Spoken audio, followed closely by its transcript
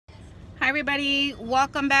everybody,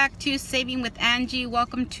 welcome back to Saving with Angie.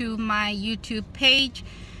 Welcome to my YouTube page.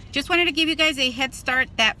 Just wanted to give you guys a head start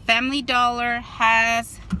that Family Dollar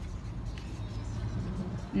has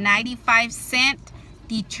 95-cent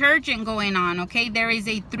detergent going on. Okay, there is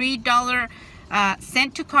a $3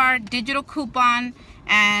 cent to card digital coupon,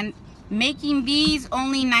 and making these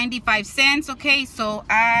only 95 cents. Okay, so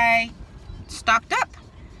I stocked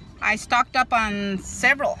up on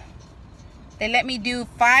several. They let me do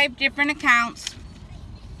 5 different accounts.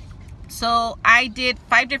 So I did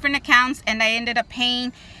 5 different accounts, and I ended up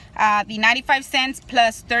paying the 95 cents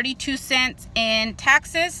plus 32 cents in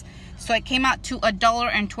taxes. So it came out to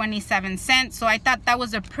 $1.27. So I thought that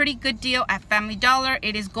was a pretty good deal at Family Dollar.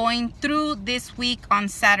 It is going through this week on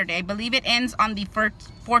Saturday. I believe it ends on the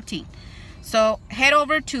 14th. So head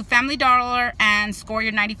over to Family Dollar and score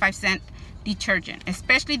your 95-cent detergent.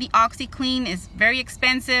 Especially the OxyClean is very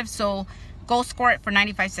expensive, so go score it for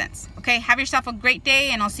 95 cents. Okay, have yourself a great day,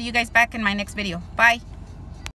 and I'll see you guys back in my next video. Bye.